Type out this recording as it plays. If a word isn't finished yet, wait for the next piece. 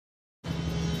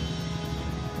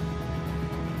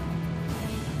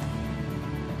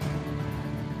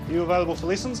You available for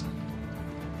lessons?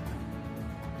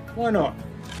 Why not?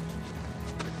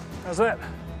 How's that?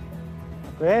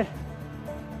 Not bad.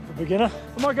 For a beginner?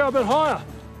 I might go a bit higher.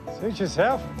 Suit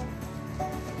yourself.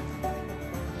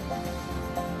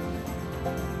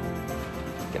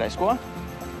 G'day, Squire.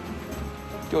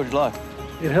 George Lowe.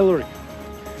 Ed Hillary.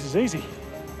 This is easy.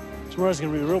 Tomorrow's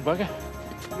gonna be a real bugger.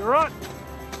 You right?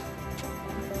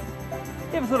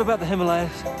 You ever thought about the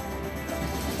Himalayas?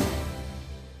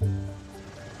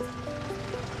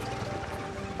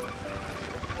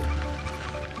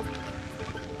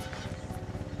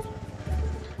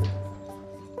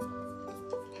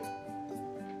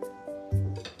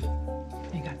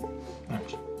 There you go.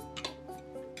 Thanks.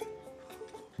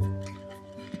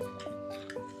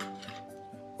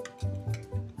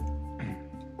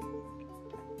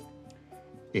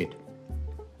 Ed,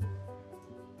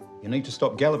 you need to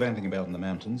stop gallivanting about in the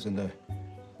mountains and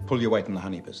pull your weight in the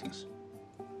honey business.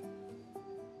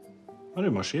 I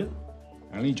do my share.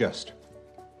 Only just.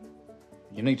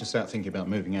 You need to start thinking about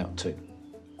moving out too.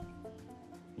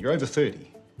 You're over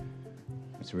 30.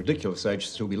 It's a ridiculous age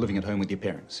to still be living at home with your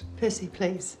parents. Percy,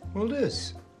 please. Well, it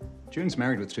is. June's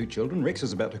married with 2 children. Rex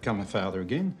is about to become a father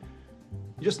again.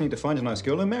 You just need to find a nice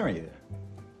girl and marry her.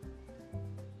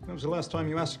 When was the last time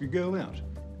you asked a girl out?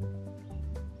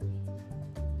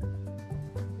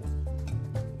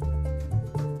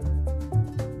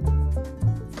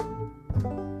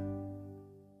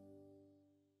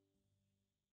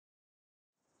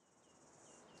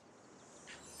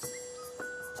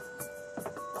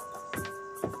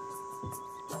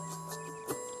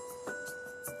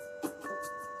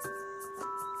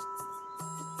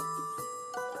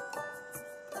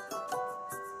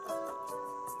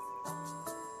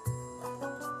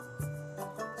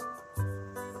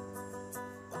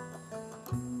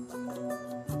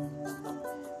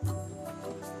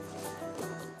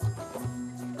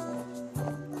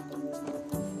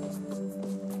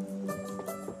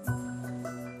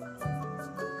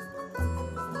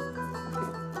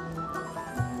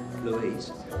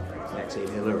 Louise, that's Ed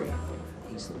Hillary.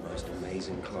 He's the most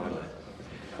amazing climber.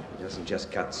 He doesn't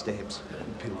just cut steps,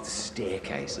 he builds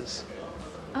staircases.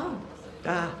 Oh.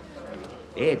 Ah,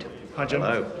 Ed. Hi, Jim.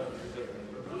 Hello.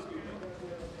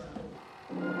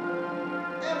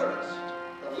 Everest,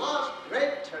 the last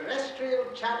great terrestrial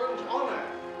challenge on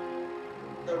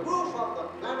Earth. The roof of the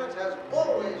planet has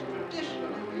always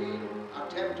traditionally been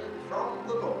attempted from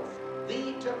the north,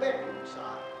 the Tibetan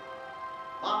side.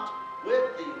 But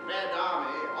with the Red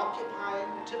Army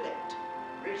occupying Tibet,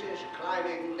 British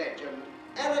climbing legend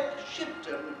Eric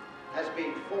Shipton has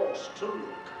been forced to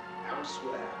look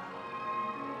elsewhere.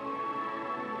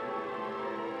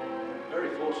 Very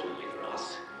fortunately for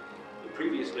us, the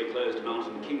previously closed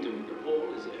mountain kingdom of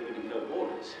Nepal is opening her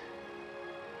borders.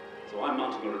 So I'm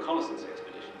mounting a reconnaissance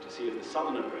expedition to see if the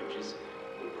southern approaches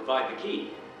will provide the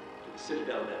key to the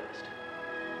citadel of Everest.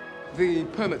 The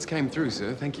permits came through,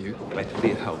 sir. Thank you. Glad to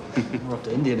be of help. We're off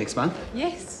to India next month.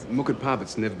 Yes. Mukut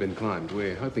Parbat's never been climbed.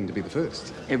 We're hoping to be the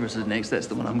first. Everest is next. That's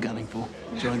the one I'm gunning for.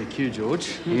 Join the queue,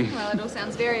 George. Well, it all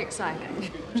sounds very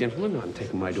exciting. Gentlemen, I'm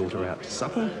taking my daughter out to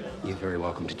supper. You're very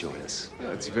welcome to join us.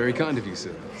 That's very kind of you,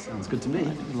 sir. Sounds good to me.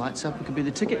 The light supper could be the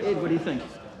ticket. Ed, what do you think?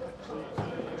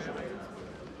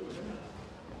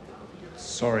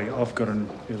 Sorry, I've got an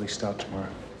early start tomorrow.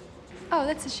 Oh,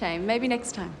 that's a shame. Maybe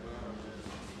next time.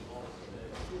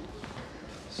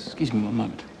 Excuse me one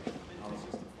moment.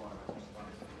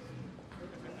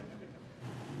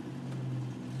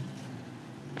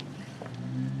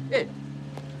 Ed,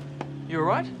 you all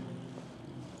right?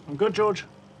 I'm good, George.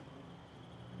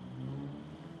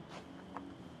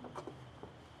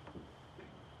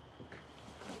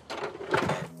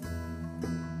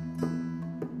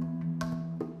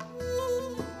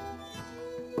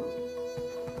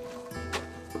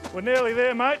 We're nearly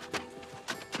there, mate.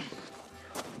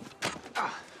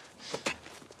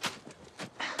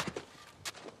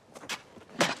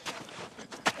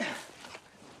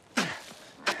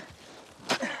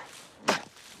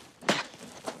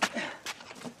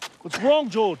 What's wrong,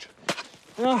 George?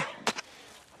 I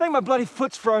think my bloody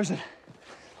foot's frozen.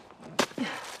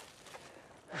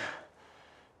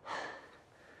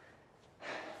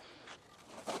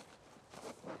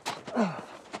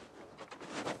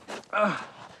 I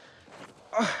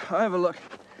have a look.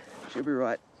 She'll be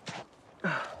right.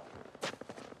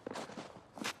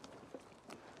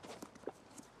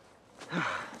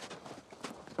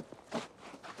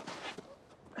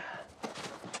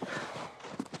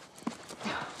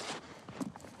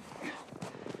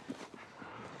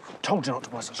 Told you not to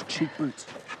buy such cheap boots.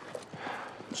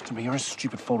 It's to be your own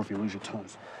stupid fault if you lose your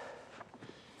toes.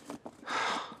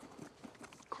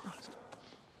 Christ.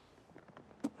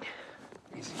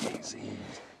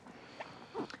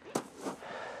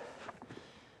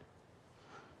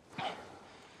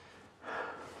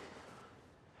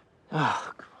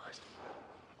 Oh, Christ.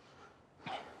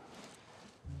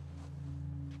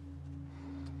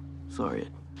 Sorry,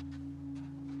 Ed.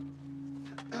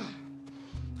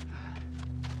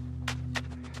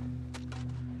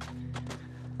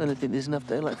 I don't think there's enough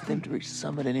daylight for them to reach the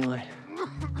summit anyway.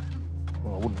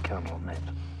 Well, I wouldn't count on that.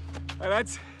 Hey,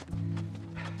 lads.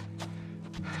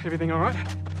 Everything all right?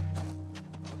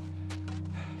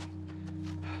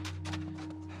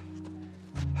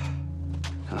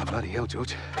 Oh, bloody hell,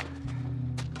 George.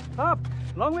 Up.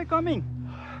 Long way coming.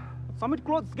 Summit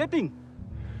close getting.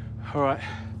 All right.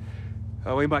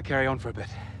 We might carry on for a bit.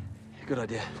 Good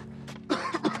idea.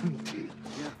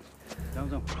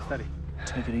 Down, steady.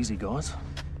 Take it easy, guys.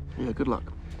 Yeah, good luck.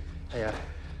 Hey,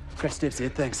 great steps,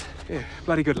 Ed, thanks. Yeah,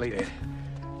 bloody good lead, Ed.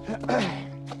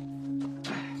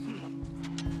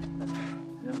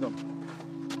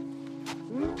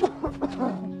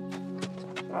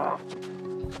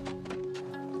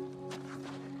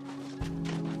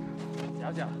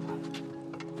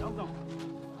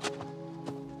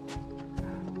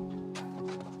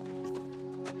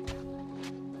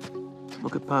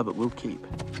 Look at Pa, but we'll keep.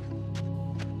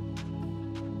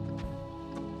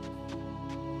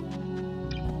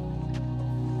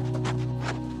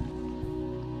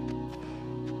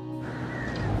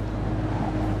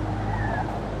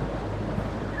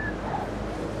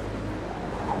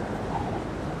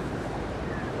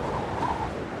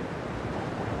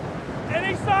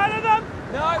 Any sign of them?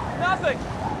 No, nothing.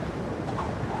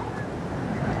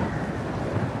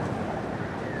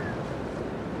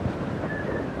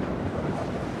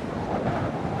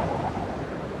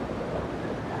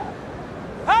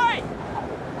 Hey!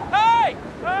 Hey!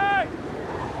 Hey!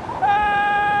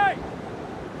 Hey!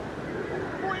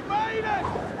 We made it!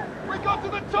 We got to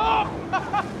the top!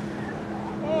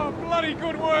 Oh, bloody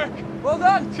good work. Well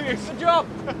done. Cheers. Good job.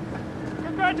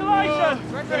 Congratulations!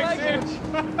 Congratulations!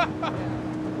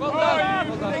 Well done!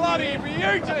 Oh, you bloody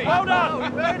beauty! Well done! We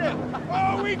made it!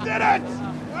 Oh, we did it!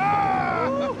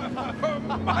 Oh,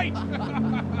 mate!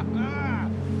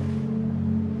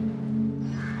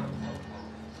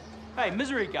 Hey,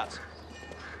 misery guts.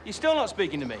 You're still not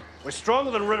speaking to me. We're stronger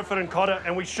than Ridderford and Cotter,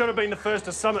 and we should have been the first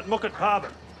to summit Mukut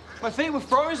Parbat. My feet were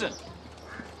frozen.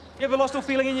 You ever lost all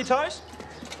feeling in your toes?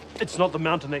 It's not the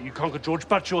mountain that you conquered, George,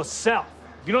 but yourself.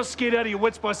 If you're not scared out of your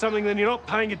wits by something, then you're not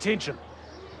paying attention.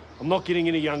 I'm not getting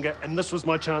any younger, and this was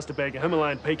my chance to bag a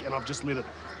Himalayan peak, and I've just let it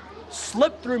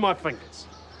slip through my fingers.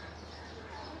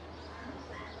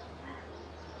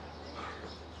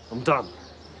 I'm done.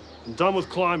 I'm done with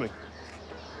climbing.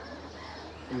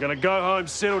 I'm gonna go home,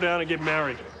 settle down, and get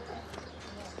married.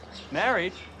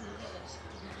 Married?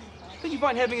 I think you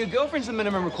find having a girlfriend's the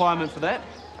minimum requirement for that.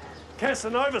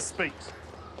 Casanova speaks.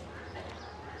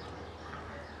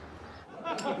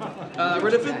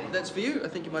 Ridderford, that's for you. I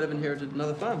think you might have inherited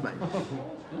another farm, mate.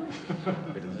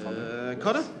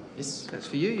 Cotter? Yes. That's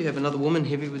for you. You have another woman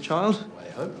heavy with child. I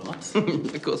hope not.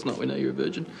 Of course not. We know you're a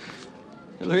virgin.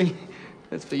 Hillary,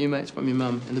 that's for you, mate. It's from your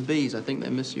mum. And the bees, I think they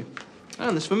miss you. Oh,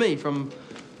 and this for me, from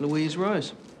Louise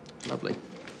Rose. Lovely.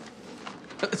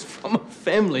 It's from a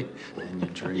family. In your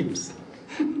dreams.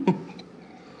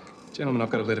 Gentlemen, I've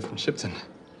got a letter from Shipton.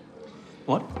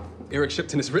 What? Eric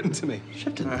Shipton has written to me.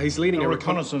 Shipton? He's leading A a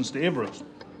reconnaissance to Everest.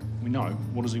 We know.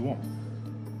 What does he want?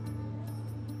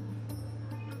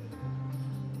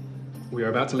 We are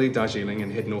about to leave Darjeeling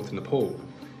and head north to Nepal.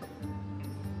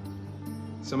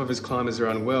 Some of his climbers are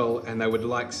unwell, and they would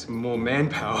like some more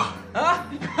manpower.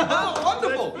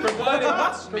 Wonderful!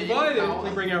 Provided we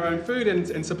bring our own food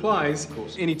and supplies,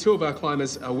 any two of our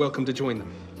climbers are welcome to join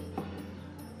them.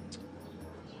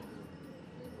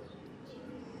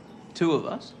 Two of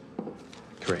us?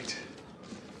 Correct.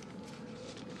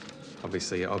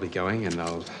 Obviously, I'll be going, and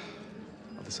I'll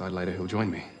decide later who'll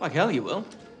join me. Like hell you will.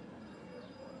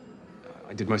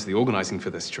 I did most of the organising for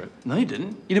this trip. No, you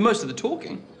didn't. You did most of the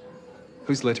talking.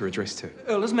 Whose letter addressed to?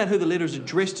 Oh, it doesn't matter who the letter is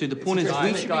addressed to. The point is,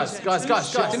 we should Guys,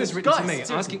 Shipton has written to me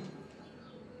asking...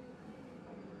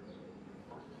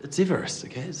 It's Everest,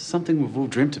 okay? It's something we've all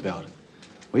dreamt about.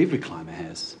 Well, every climber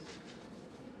has.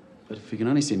 But if we can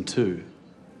only send two,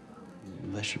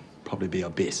 they should probably be our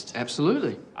best.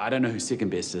 Absolutely. I don't know who second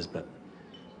best is, but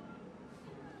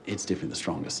Ed's definitely the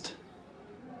strongest.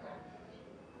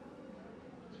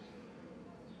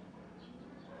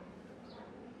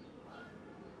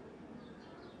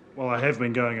 Well, I have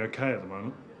been going okay at the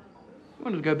moment. You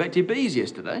wanted to go back to your bees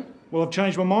yesterday. Well, I've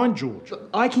changed my mind, George. Look,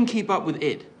 I can keep up with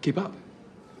Ed. Keep up.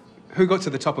 Who got to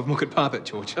the top of Mukut Parbat,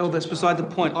 George? Oh, that's beside the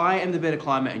point. I am the better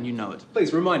climber, and you know it.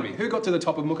 Please remind me, who got to the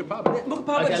top of Mukut Parbat? Mukut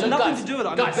Parbat has nothing to do with it.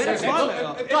 I'm a better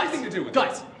climber. Everything to do with it.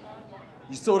 Guys,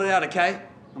 you sort it out, okay?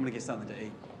 I'm gonna get something to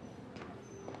eat.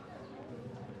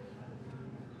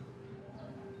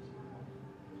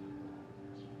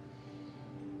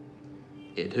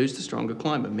 Ed, who's the stronger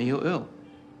climber, me or Earl?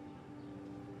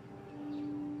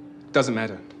 Doesn't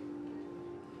matter.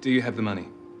 Do you have the money?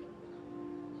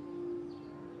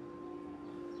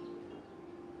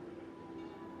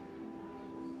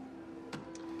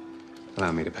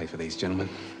 Allow me to pay for these, gentlemen.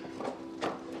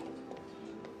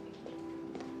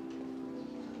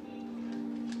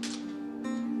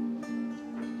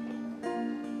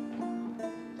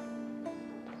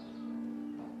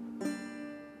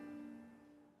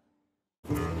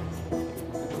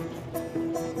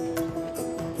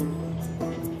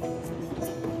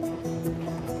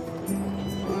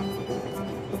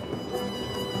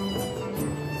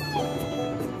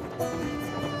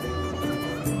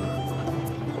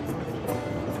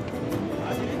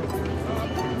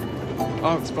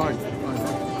 Oh, it's fine.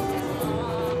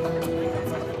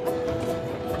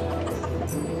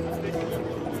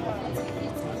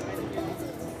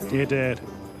 Dear Dad,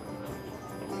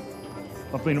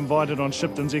 I've been invited on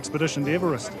Shipton's expedition to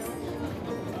Everest.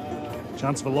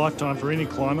 Chance of a lifetime for any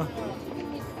climber.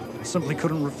 I simply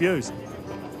couldn't refuse.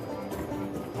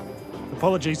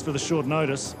 Apologies for the short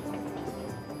notice.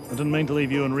 I didn't mean to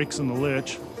leave you and Rex in the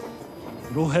lurch.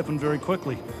 It all happened very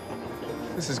quickly.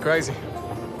 This is crazy.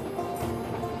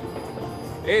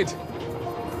 Ed!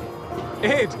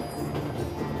 Ed!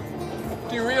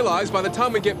 Do you realise by the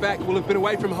time we get back, we'll have been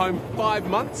away from home 5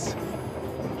 months?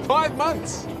 5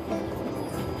 months!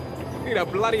 Need a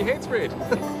bloody head spread.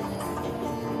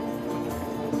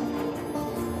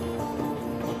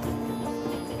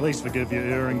 Please forgive your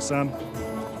erring, son.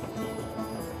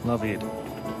 Love, Ed.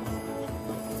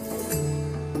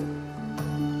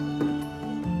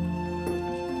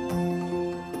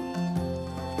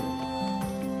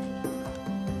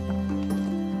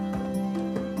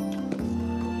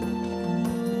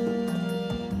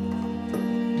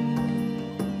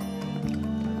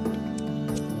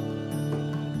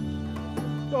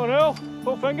 Go on, Earl.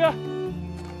 Full finger.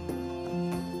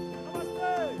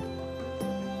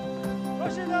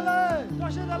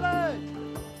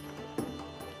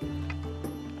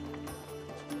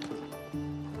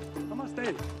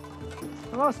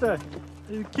 Namaste.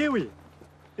 You Kiwi?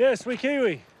 Yes, we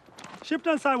Kiwi.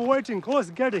 Shiptons are waiting, close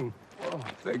getting. Oh,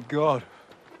 thank God.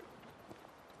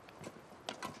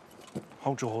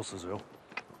 Hold your horses, Earl.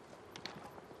 I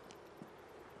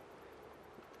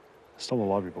stole the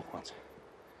library book once.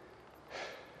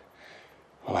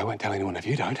 Well, I won't tell anyone if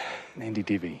you don't. Andy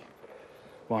Devi.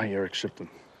 Why Eric Shipton?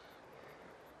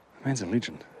 The man's a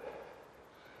legend.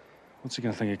 What's he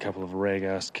gonna think of a couple of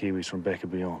rag-assed Kiwis from back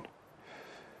and beyond?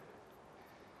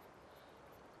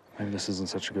 Maybe this isn't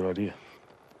such a good idea.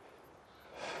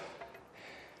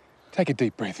 Take a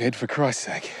deep breath, Ed, for Christ's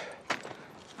sake.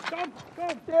 Come,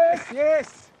 come. Yes,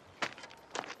 yes.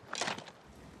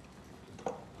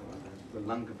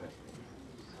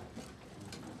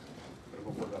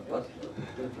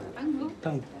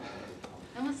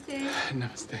 Namaste.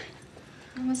 Namaste.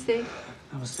 Namaste.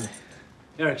 Namaste.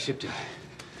 Eric Shipton.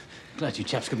 Glad you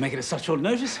chaps could make it at such short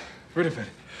notice. Rutherford.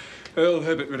 Earl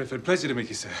Herbert Rutherford. Pleasure to meet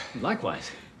you, sir.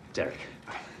 Likewise, Derek.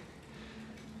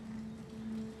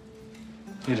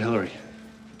 Ed Hillary.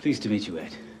 Pleased to meet you,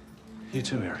 Ed. You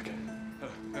too, Eric.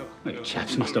 Well, you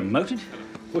chaps must have motored.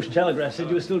 Bush Telegraph said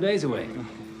you were still days away.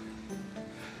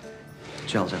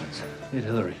 Charles Evans. Ed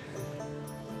Hillary.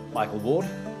 Michael Ward.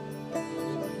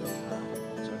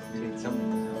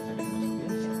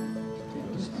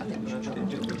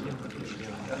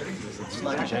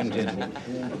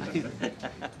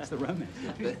 It's the romance.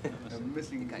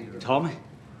 Tom,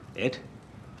 Ed.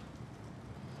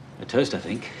 A toast, I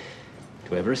think,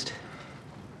 to Everest.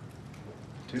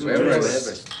 To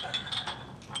Everest.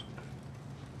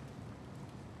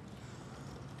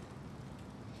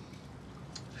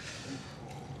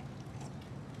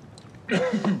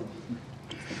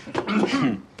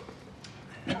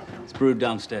 It's brewed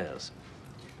downstairs.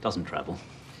 Doesn't travel.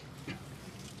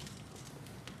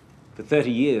 For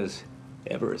 30 years,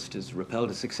 Everest has repelled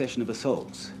a succession of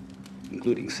assaults,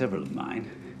 including several of mine.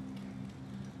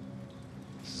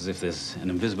 It's as if there's an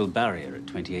invisible barrier at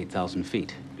 28,000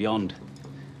 feet, beyond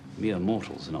mere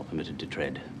mortals are not permitted to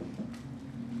tread.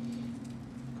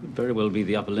 Could very well be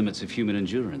the upper limits of human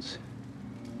endurance.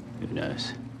 Who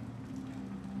knows?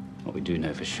 What we do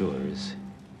know for sure is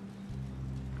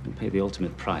we'll pay the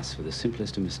ultimate price for the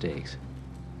simplest of mistakes.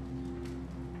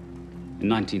 In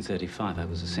 1935, I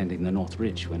was ascending the North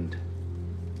Ridge when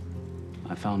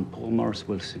I found Paul Morris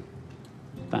Wilson,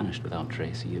 vanished without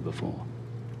trace a year before.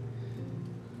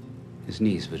 His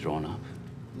knees were drawn up.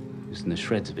 He was in the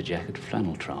shreds of a jacket,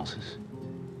 flannel trousers.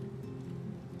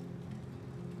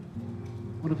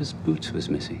 One of his boots was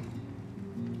missing.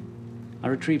 I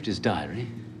retrieved his diary.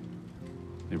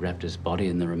 We wrapped his body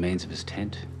in the remains of his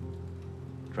tent,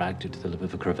 dragged it to the lip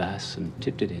of a crevasse, and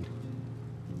tipped it in.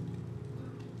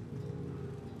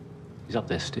 He's up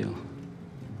there still,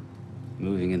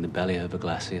 moving in the belly of a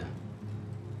glacier,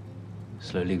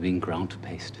 slowly being ground to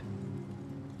paste.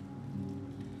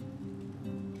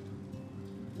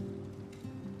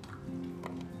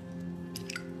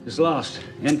 His last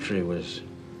entry was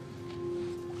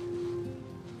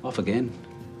off again.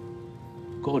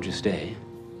 Gorgeous day.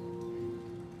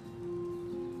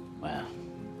 Well,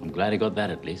 I'm glad he got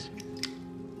that at least.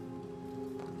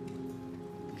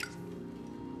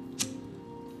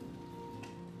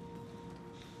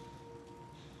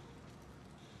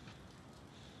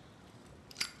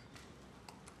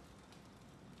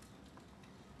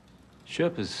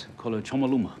 Sherpas call her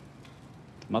Chomolungma,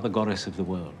 mother goddess of the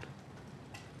world.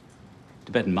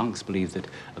 Tibetan monks believe that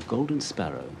a golden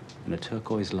sparrow and a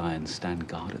turquoise lion stand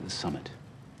guard at the summit.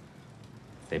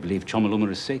 They believe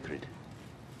Chomolungma is sacred,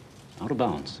 out of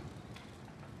bounds.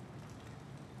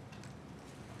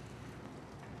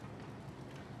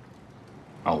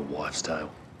 Old wives'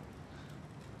 tale.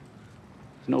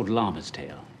 It's an old llama's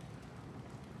tale.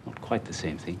 Not quite the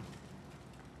same thing.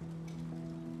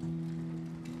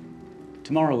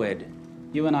 Tomorrow, Ed,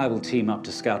 you and I will team up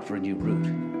to scout for a new route.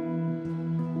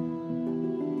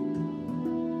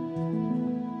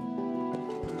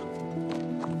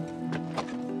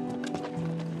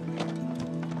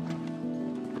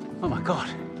 Oh my God.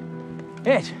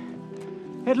 Ed!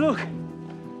 Ed, look!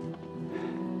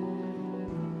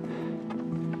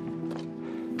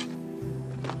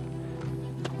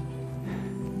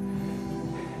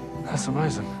 That's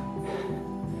amazing.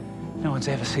 No one's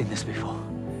ever seen this before.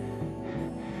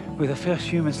 We're the first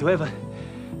humans to ever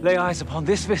lay eyes upon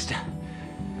this vista.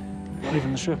 Not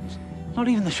even the Sherpas. Not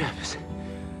even the Sherpas.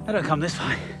 They don't come this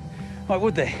far. Why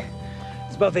would they?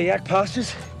 It's above the yak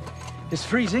pastures. It's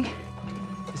freezing.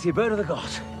 It's the abode of the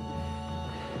gods.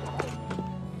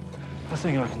 I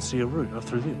think I can see a route up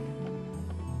through there.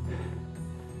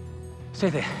 Stay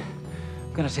there.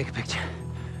 I'm gonna take a picture.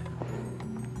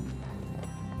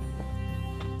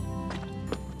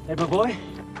 Ed, my boy.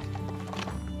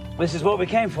 This is what we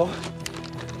came for.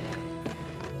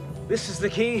 This is the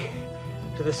key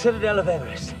to the citadel of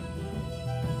Everest.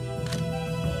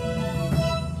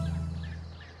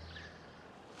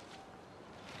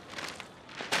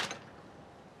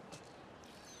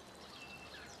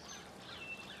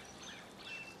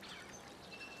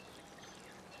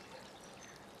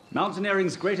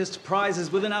 Mountaineering's greatest prize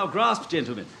is within our grasp,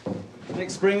 gentlemen.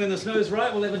 Next spring, when the snow's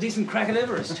right, we'll have a decent crack at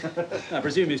Everest. I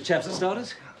presume you chaps are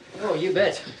starters? Oh, you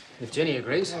bet. If Jenny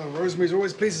agrees. Oh, Rosemary's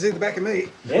always pleased to see the back of me.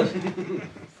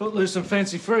 Footloose and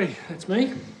fancy-free. That's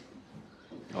me.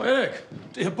 Oh, Eric,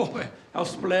 dear boy, how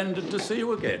splendid to see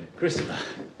you again. Christopher.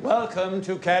 Welcome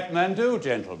to Kathmandu,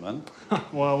 gentlemen.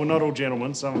 Well, we're not all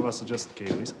gentlemen. Some of us are just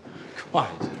Kiwis.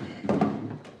 Quiet.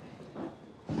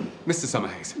 Mr.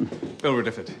 Summerhays, Bill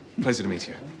Rediford, pleasure to meet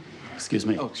you. Excuse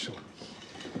me. Oh, sure.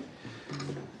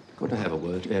 Could I have a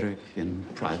word, Eric, in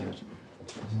private?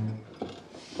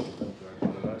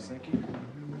 Thank you.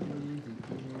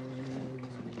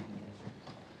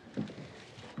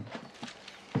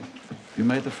 You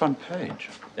made the front page.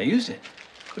 They used it.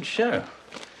 Good show.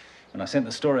 When I sent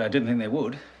the story, I didn't think they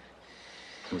would.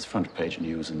 There was front page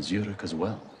news in Zurich as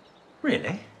well.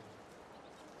 Really?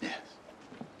 Yes,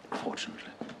 fortunately.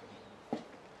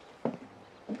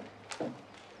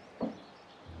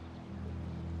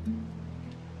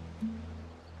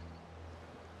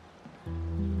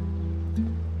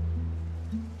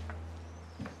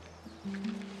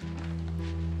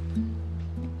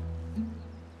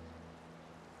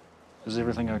 Is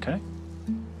everything okay?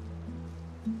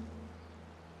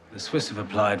 The Swiss have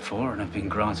applied for and have been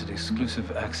granted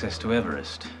exclusive access to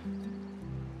Everest.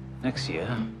 Next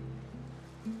year,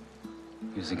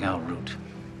 using our route.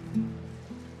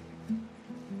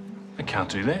 They can't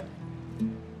do that.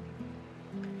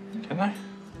 Can they?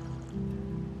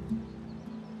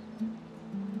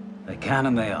 They can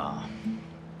and they are.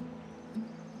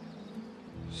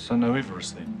 So no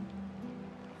Everest then?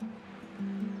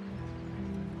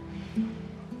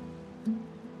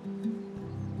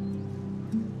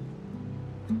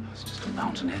 It's just a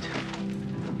mountainhead.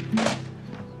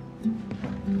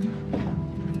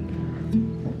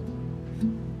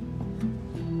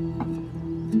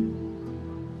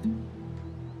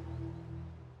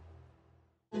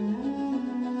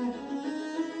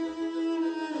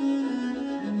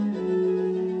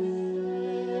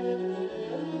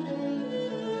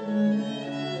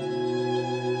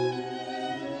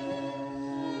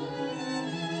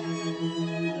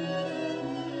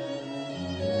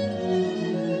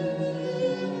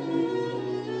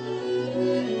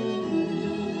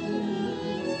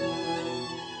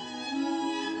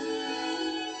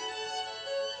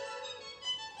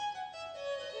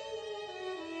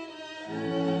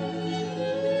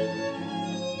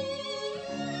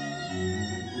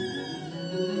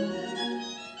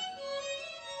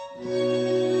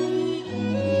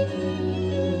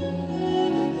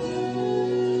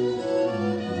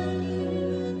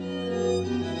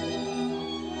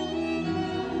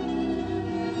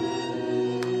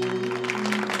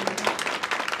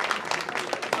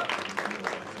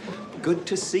 good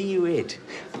to see you, Ed.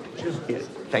 Yeah,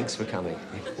 thanks for coming.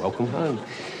 Welcome home.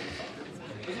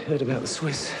 Heard about the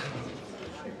Swiss.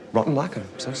 Rotten luck, I'm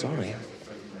so sorry.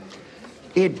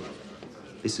 Ed,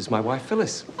 this is my wife,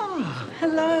 Phyllis. Oh,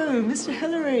 hello, Mr.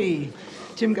 Hillary.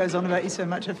 Jim goes on about you so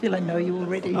much, I feel I know you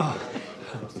already. Oh.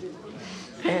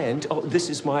 And, this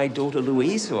is my daughter,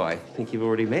 Louise, who I think you've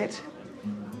already met.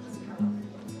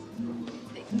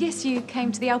 Yes, you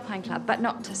came to the Alpine Club, but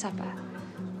not to supper.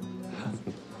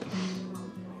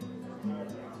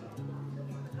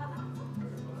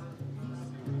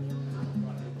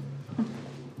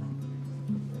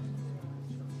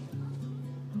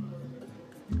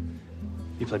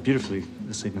 You played beautifully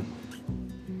this evening.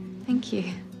 Thank you.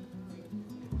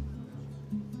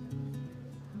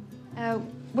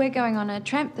 We're going on a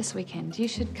tramp this weekend. You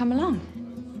should come along.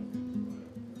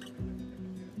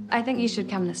 I think you should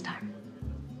come this time.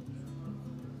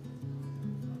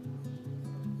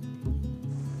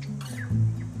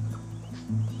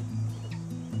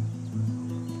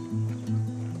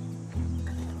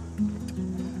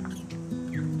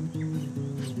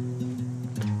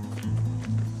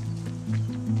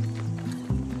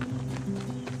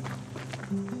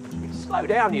 Slow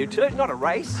down, you two. Not a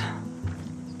race.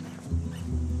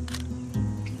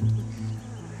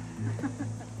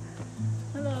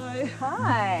 Hello.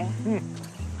 Hi.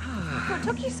 What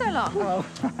took you so long?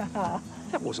 Oh.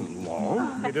 That wasn't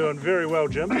long. You're doing very well,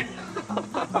 Jim.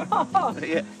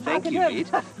 Yeah, thank you, Ed.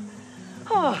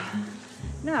 Oh,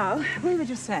 now, we were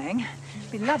just saying,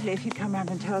 it'd be lovely if you'd come round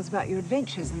and tell us about your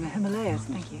adventures in the Himalayas.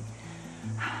 Thank you.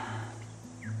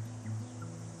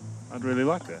 I'd really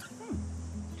like that.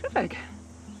 Terrific.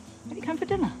 When do you come for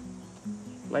dinner?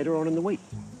 Later on in the week.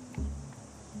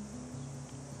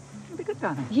 It'll be good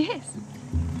fun. Yes.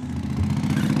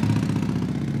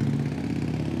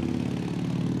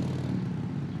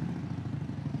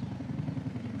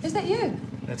 Is that you?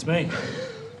 That's me.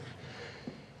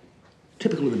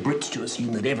 Typical of the Brits to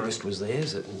assume that Everest was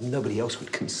theirs, that nobody else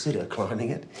would consider climbing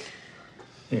it.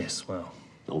 Yes, well.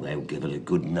 Oh, they'll give it a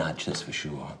good nudge, that's for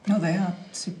sure. No, they are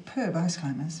superb ice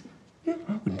climbers. Yeah,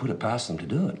 I wouldn't put it past them to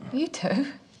do it. You too.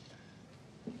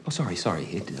 Oh, sorry,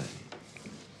 Ed.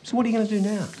 So what are you going to do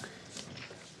now?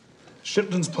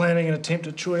 Shipton's planning an attempt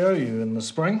at Choyoyu in the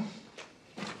spring.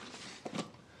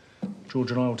 George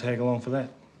and I will tag along for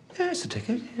that. Yeah, that's the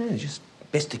ticket. Yeah, just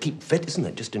best to keep fit, isn't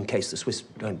it? Just in case the Swiss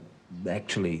don't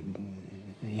actually,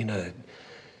 you know...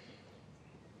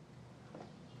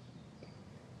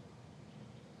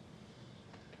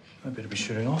 I better be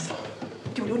shooting off.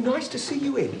 You're nice to see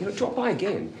you, Ed. Drop by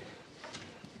again.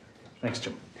 Thanks,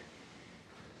 Jim.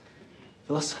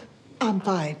 Phyllis? I'm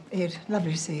fine, Ed.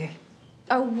 Lovely to see you.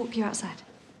 I'll walk you outside.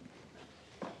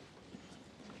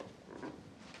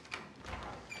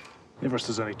 Everest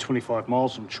is only 25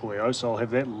 miles from Choyo, so I'll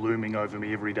have that looming over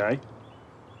me every day.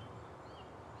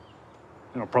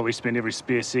 And I'll probably spend every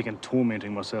spare second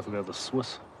tormenting myself about the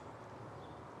Swiss.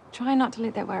 Try not to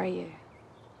let that worry you.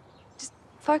 Just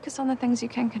focus on the things you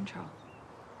can control.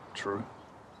 True.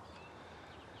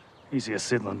 Easier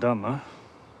said than done, though.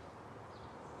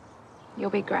 You'll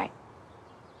be great.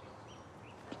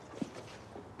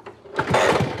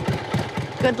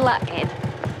 Good luck, Ed.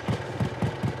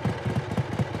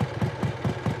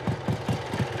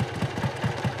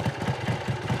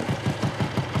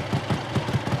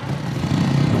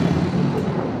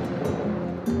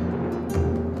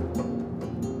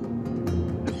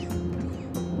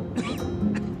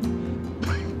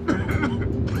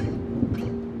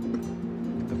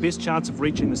 The best chance of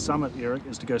reaching the summit, Eric,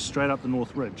 is to go straight up the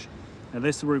North Ridge. Now,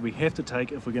 that's the route we have to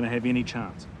take if we're going to have any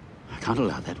chance. I can't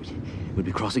allow that. We'd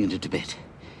be crossing into Tibet.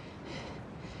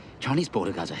 Chinese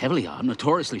border guards are heavily armed,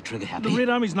 notoriously trigger-happy. The Red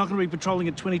Army's not going to be patrolling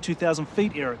at 22,000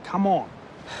 feet, Eric. Come on.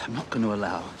 I'm not going to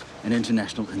allow an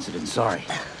international incident. Sorry.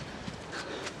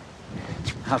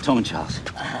 How's Tom and Charles?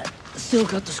 Still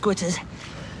got the squitters.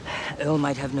 Earl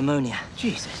might have pneumonia.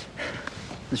 Jesus.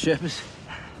 The Sherpas?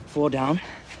 4 down,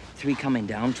 3 coming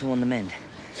down, 2 on the mend.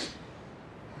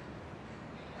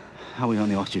 How are we on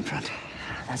the oxygen front?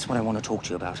 That's what I want to talk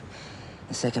to you about.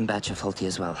 The second batch are faulty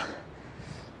as well.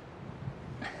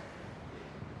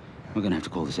 We're going to have to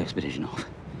call this expedition off.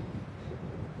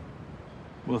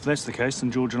 Well, if that's the case,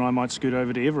 then George and I might scoot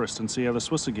over to Everest and see how the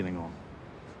Swiss are getting on.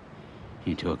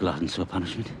 You two are gluttons for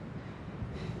punishment.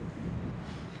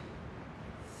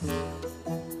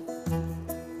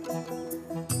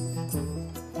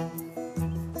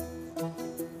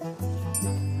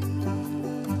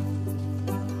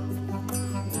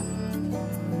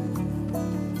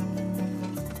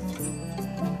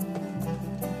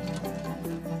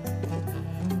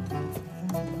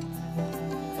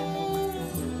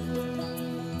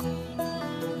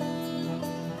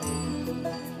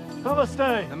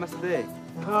 Namaste. Namaste.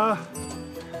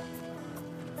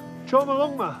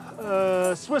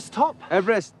 Chomalongma, Swiss top.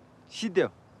 Everest, Shideo.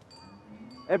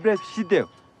 Everest, Shideo.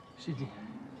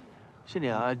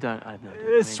 Shideo, I don't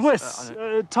know. Swiss,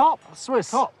 top,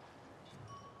 Swiss. Top.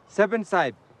 7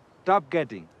 side, top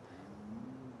getting.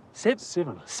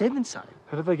 Seven. 7 side?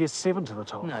 How did they get 7 to the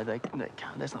top? No, they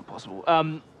can't. That's not possible.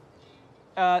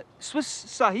 Swiss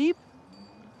Sahib,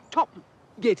 top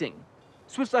getting.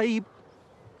 Swiss Sahib,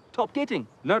 top getting.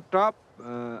 Not top,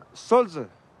 soldier.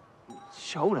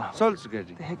 Shoulder. Soldier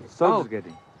getting. The heck? Soldier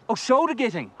getting. Oh, shoulder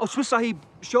getting. Oh, Swiss Sahib,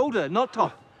 shoulder, not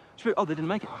top. Oh, they didn't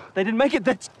make it. They didn't make it.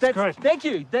 That's great. Thank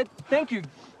you. Thank you.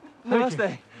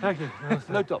 Namaste. Thank you. Namaste.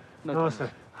 No top. No Namaste.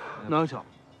 top. No top.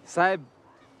 Sahib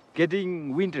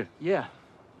getting winter. Yeah.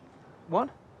 What?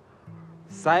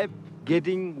 Sahib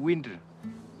getting winter.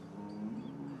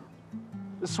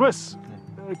 The Swiss,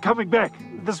 coming back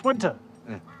this winter.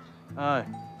 Oh.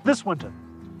 This winter.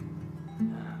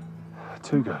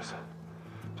 2 goes.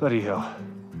 Bloody hell.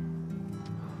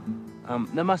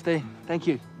 Namaste. Thank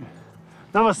you.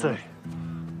 Namaste.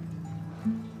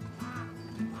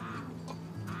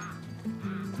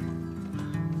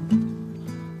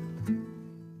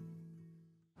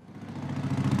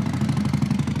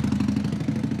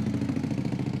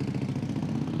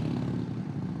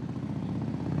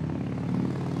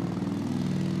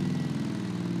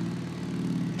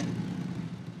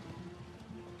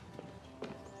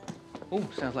 Oh,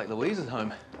 sounds like Louise is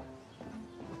home.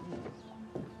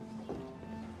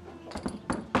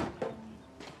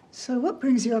 So what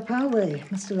brings you up our way,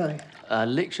 Mr. Lowe?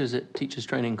 Lectures at Teachers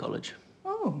Training College.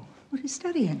 Oh, what are you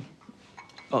studying?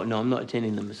 Oh, no, I'm not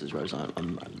attending them, Mrs. Rose.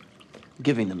 I'm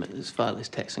giving them. It's far less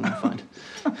taxing, I find.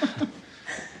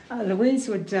 Louise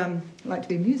would like to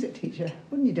be a music teacher,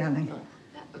 wouldn't you, darling?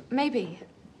 Maybe.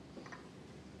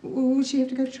 Would she have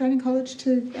to go to training college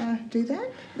to do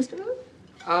that, Mr. Lowe?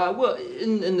 Well,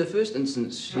 in the first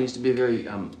instance, she needs to be a very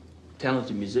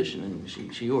talented musician, and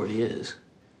she already is.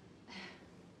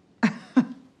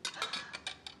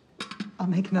 I'll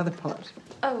make another pot.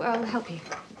 Oh, I'll help you.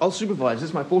 I'll supervise. This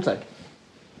is my forte.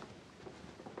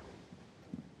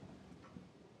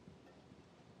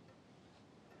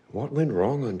 What went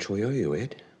wrong on Choyoyu,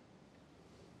 Ed?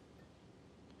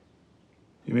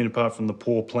 You mean apart from the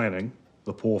poor planning,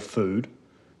 the poor food,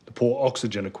 the poor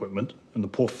oxygen equipment, and the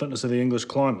poor fitness of the English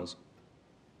climbers?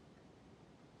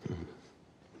 When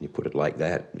you put it like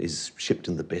that, is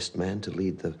Shipton the best man to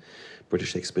lead the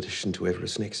British expedition to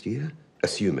Everest next year?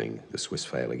 Assuming the Swiss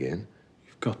fail again.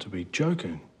 You've got to be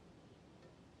joking.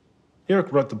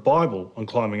 Eric wrote the Bible on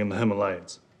climbing in the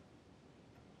Himalayas.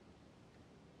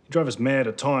 He drove us mad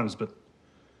at times, but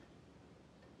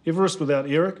Everest without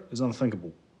Eric is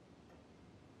unthinkable.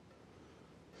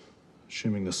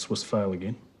 Assuming the Swiss fail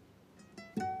again.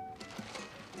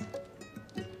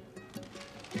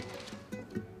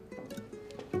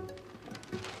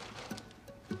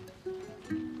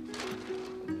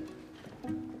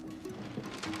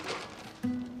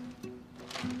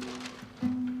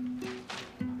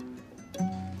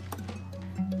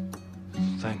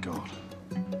 Thank God.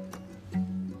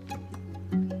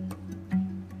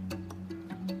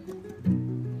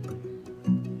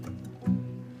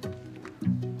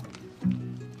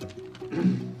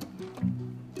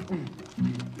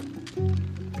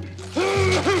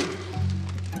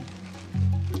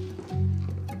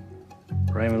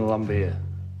 Raymond Lumbier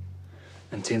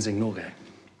and Tenzing Norgay.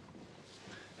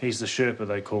 He's the Sherpa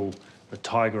they call the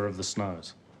Tiger of the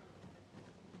Snows.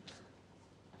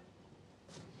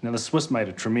 Now, the Swiss made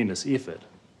a tremendous effort.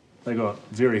 They got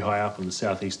very high up on the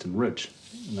southeastern ridge,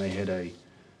 and they had a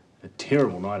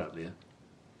terrible night up there.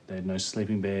 They had no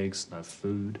sleeping bags, no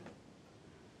food.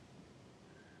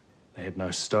 They had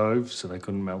no stove, so they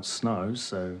couldn't melt snow,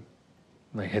 so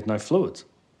they had no fluids.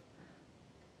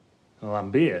 And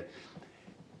Lumbier,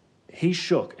 he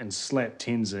shook and slapped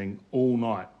Tenzing all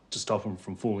night to stop him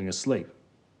from falling asleep,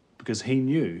 because he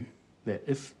knew that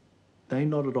if they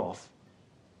nodded off,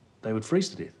 they would freeze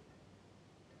to death.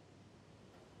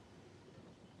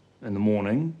 In the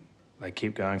morning, they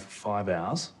kept going for 5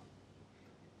 hours,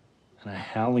 and a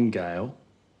howling gale,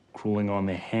 crawling on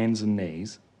their hands and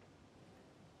knees,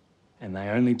 and they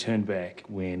only turned back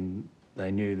when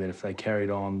they knew that if they carried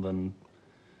on, then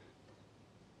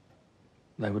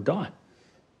they would die.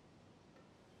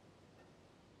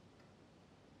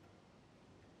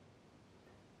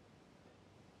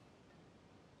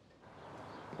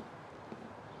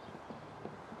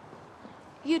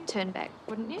 You'd turn back,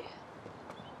 wouldn't you?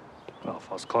 Well, if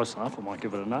I was close enough, I might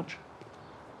give it a nudge.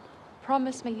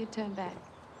 Promise me you'd turn back.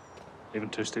 Even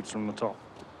 2 steps from the top.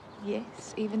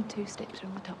 Yes, even 2 steps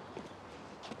from the top.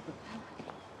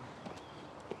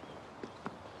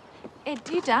 Ed,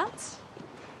 do you dance?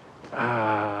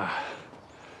 I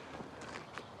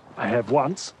have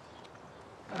once.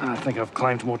 I think I've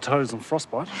claimed more toes than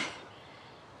frostbite.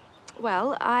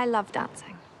 Well, I love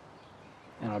dancing.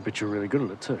 And I bet you're really good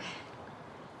at it too.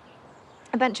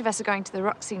 A bunch of us are going to the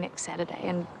Roxy next Saturday,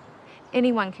 and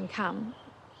anyone can come.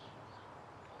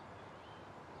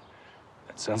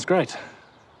 That sounds great.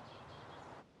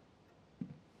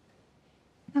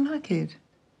 I like it.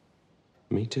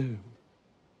 Me too.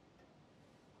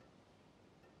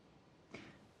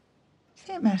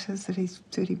 Do you think it matters that he's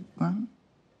 31?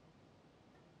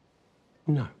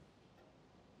 No.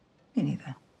 Me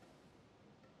neither.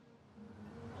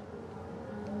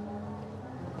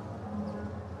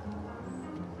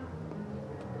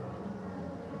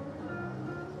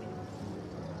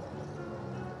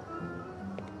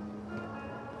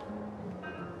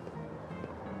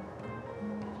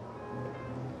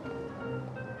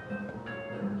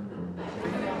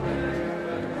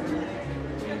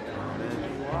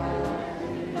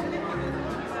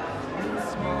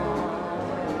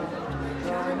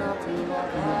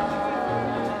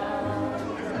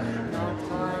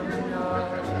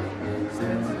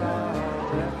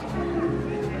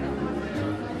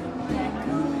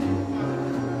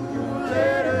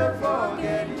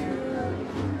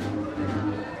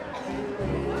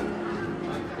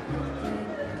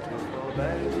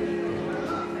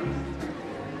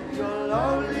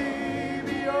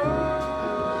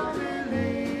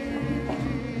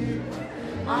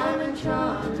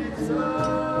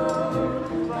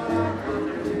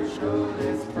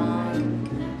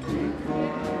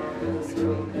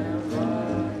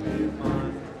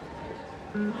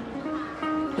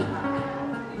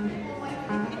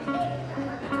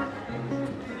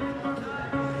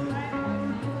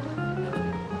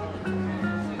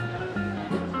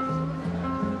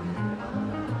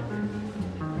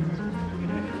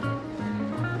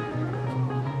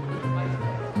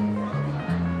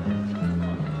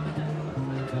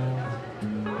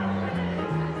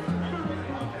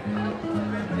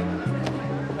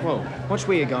 Whoa, watch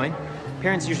where you're going.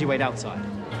 Parents usually wait outside.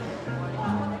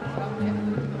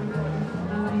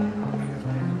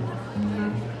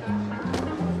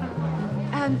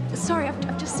 Sorry,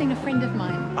 I've just seen a friend of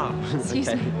mine. Oh, excuse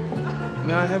okay. me.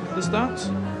 May I have the starts?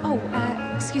 Oh,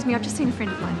 excuse me, I've just seen a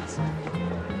friend of mine.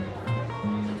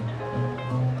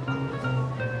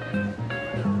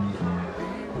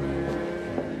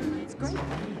 It's great.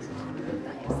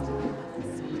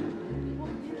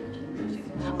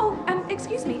 Oh,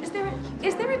 excuse me, is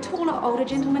there a taller, older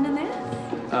gentleman in there?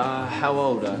 How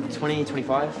old? 20,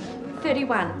 25?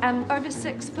 31. Over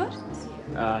 6 foot?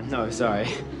 No, sorry.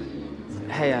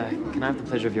 Hey, can I have the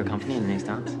pleasure of your company in the next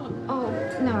dance? Oh,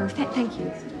 no, thank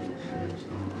you.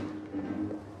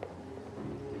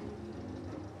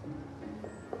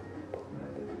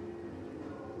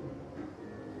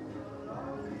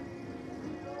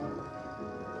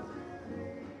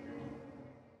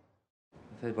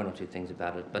 I've heard one or two things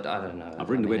about it, but I don't know. I've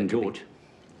written to Ed and it could be- George.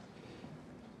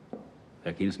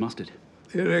 They're keen as mustard.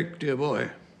 Eric, dear boy,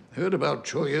 heard about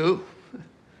Choyu?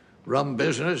 Rum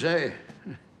business, eh?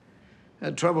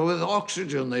 Had trouble with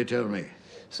oxygen, they tell me.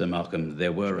 Sir Malcolm,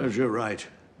 there were... As you're right.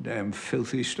 Damn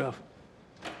filthy stuff.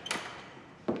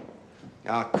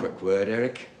 A quick word,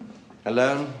 Eric.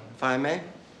 Alone, if I may?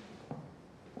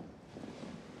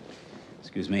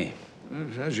 Excuse me.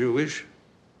 As you wish.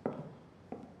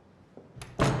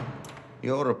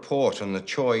 Your report on the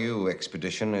Choyu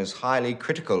expedition is highly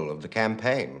critical of the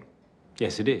campaign.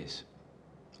 Yes, it is.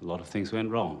 A lot of things went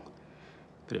wrong.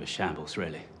 Bit of a shambles,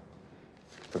 really.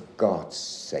 For God's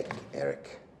sake,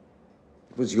 Eric.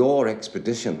 It was your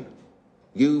expedition.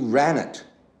 You ran it.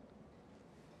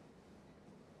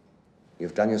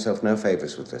 You've done yourself no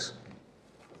favors with this.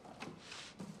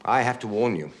 I have to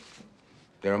warn you.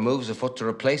 There are moves afoot to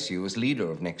replace you as leader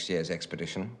of next year's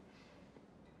expedition.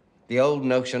 The old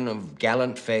notion of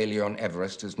gallant failure on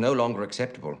Everest is no longer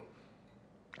acceptable.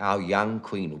 Our young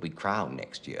queen will be crowned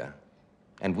next year,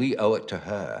 and we owe it to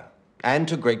her and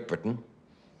to Great Britain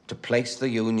to place the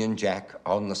Union Jack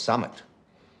on the summit.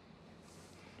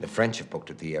 The French have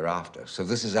booked it the year after, so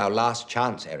this is our last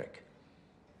chance, Eric.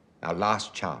 Our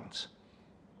last chance.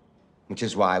 Which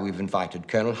is why we've invited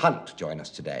Colonel Hunt to join us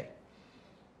today.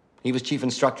 He was chief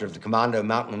instructor of the Commando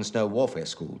Mountain and Snow Warfare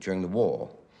School during the war.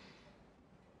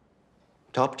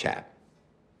 Top chap.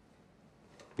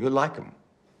 You'll like him.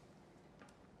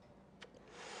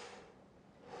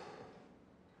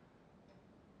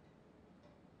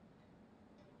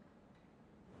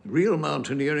 Real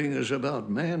mountaineering is about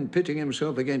man pitting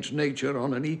himself against nature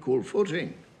on an equal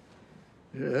footing.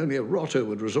 Only a rotter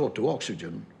would resort to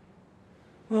oxygen.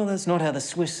 Well, that's not how the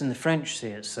Swiss and the French see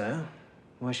it, sir.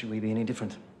 Why should we be any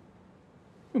different?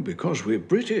 Well, because we're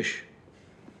British.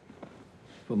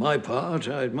 For my part,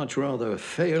 I'd much rather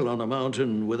fail on a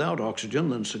mountain without oxygen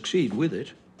than succeed with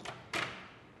it.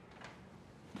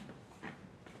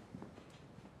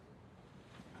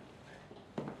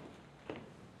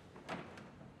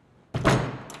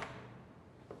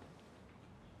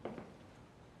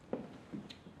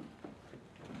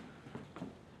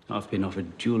 I've been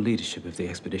offered dual leadership of the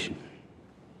expedition.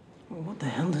 Well, what the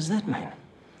hell does that mean?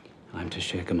 I'm to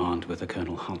share command with a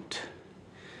Colonel Hunt,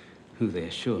 who they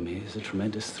assure me is a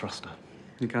tremendous thruster.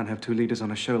 You can't have two leaders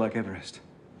on a show like Everest.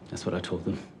 That's what I told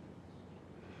them.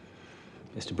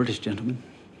 Mr. British gentleman.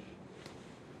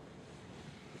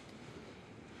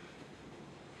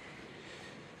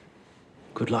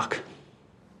 Good luck.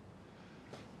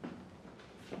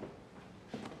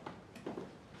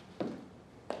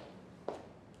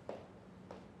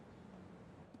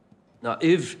 Now,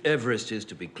 if Everest is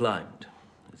to be climbed,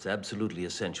 it's absolutely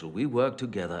essential we work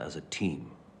together as a team.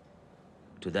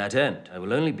 To that end, I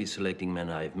will only be selecting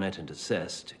men I have met and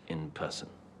assessed in person.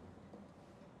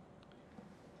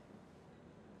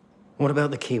 What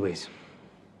about the Kiwis?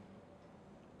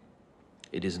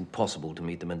 It isn't possible to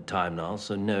meet them in time now,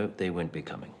 so no, they won't be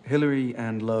coming. Hillary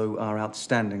and Lowe are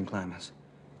outstanding climbers.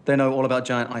 They know all about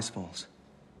giant ice falls.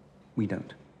 We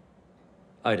don't.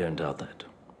 I don't doubt that,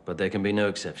 but there can be no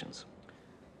exceptions.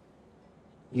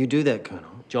 You do that,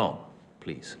 Colonel. John,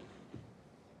 please.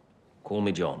 Call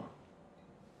me John.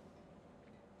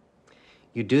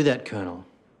 You do that, Colonel,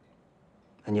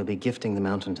 and you'll be gifting the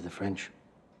mountain to the French.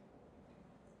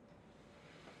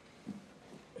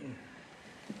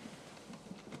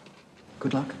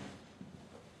 Good luck.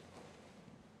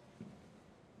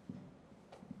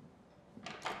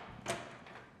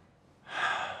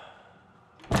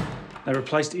 They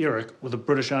replaced Eric with a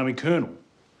British Army colonel,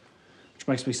 which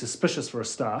makes me suspicious for a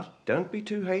start. Don't be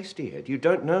too hasty, Ed. You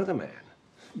don't know the man.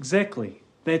 Exactly.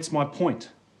 That's my point.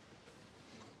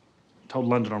 I told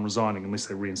London I'm resigning unless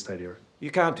they reinstate Eric. You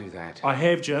can't do that. I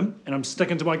have, Jim, and I'm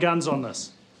sticking to my guns on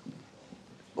this.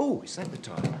 Oh, is that the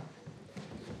time?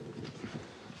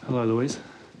 Hello, Louise.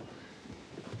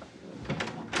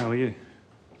 How are you?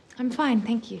 I'm fine,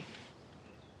 thank you.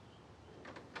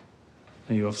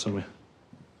 Are you off somewhere?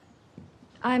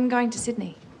 I'm going to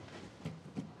Sydney.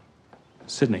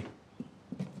 Sydney?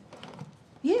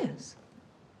 Yes.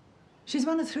 She's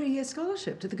won a 3-year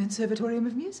scholarship to the Conservatorium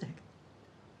of Music.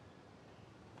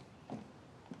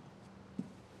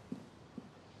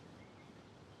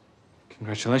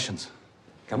 Congratulations.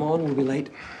 Come on, we'll be late.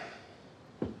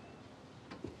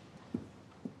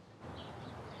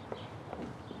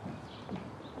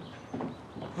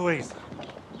 Louise.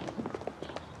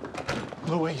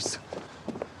 Louise.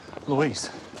 Louise.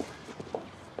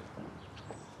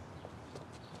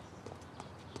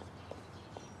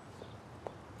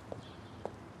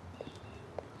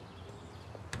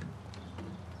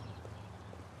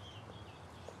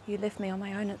 You left me on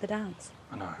my own at the dance.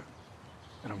 I know.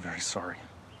 And I'm very sorry.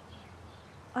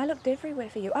 I looked everywhere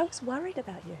for you. I was worried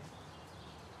about you.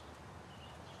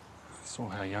 I saw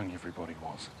how young everybody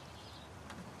was.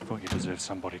 I thought you deserved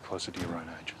somebody closer to your own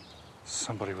age.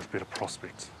 Somebody with better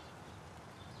prospects.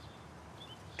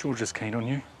 George is keen on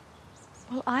you.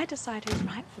 Well, I decide who's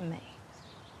right for me.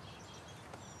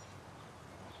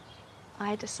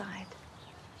 I decide.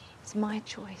 It's my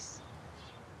choice.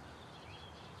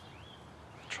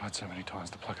 I tried so many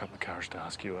times to pluck up the courage to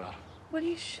ask you out. Well,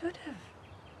 you should have.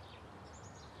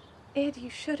 Ed, you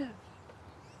should have.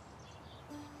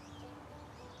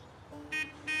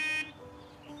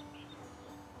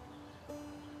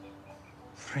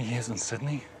 Three years in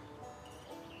Sydney?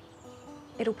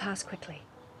 It'll pass quickly.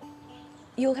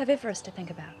 You'll have Everest to think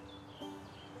about.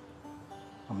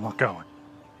 I'm not going.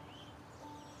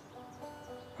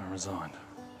 I resigned.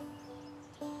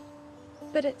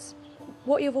 But it's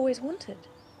what you've always wanted.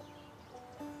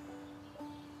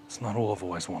 It's not all I've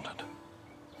always wanted.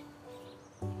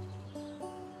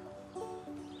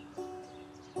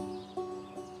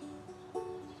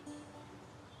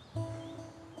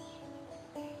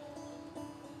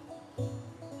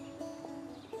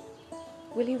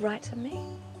 Will you write to me?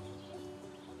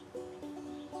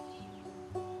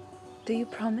 Do you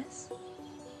promise?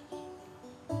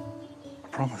 I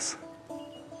promise.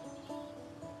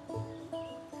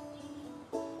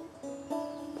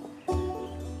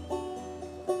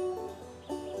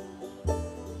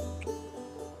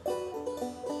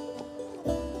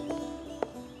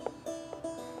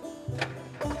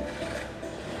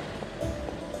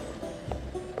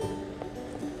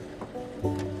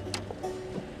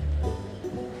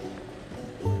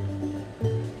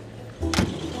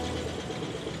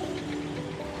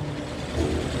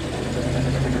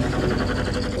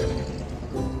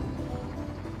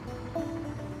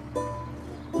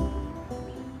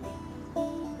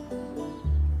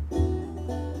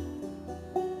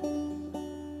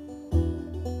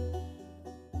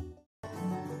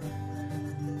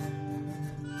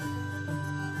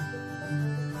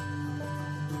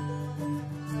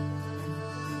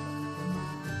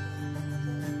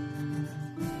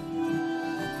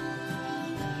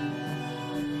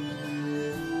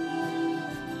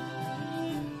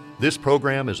 This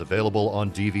program is available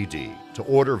on DVD. To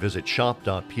order, visit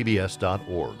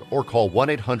shop.pbs.org or call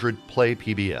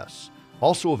 1-800-PLAY-PBS.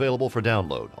 Also available for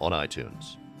download on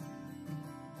iTunes.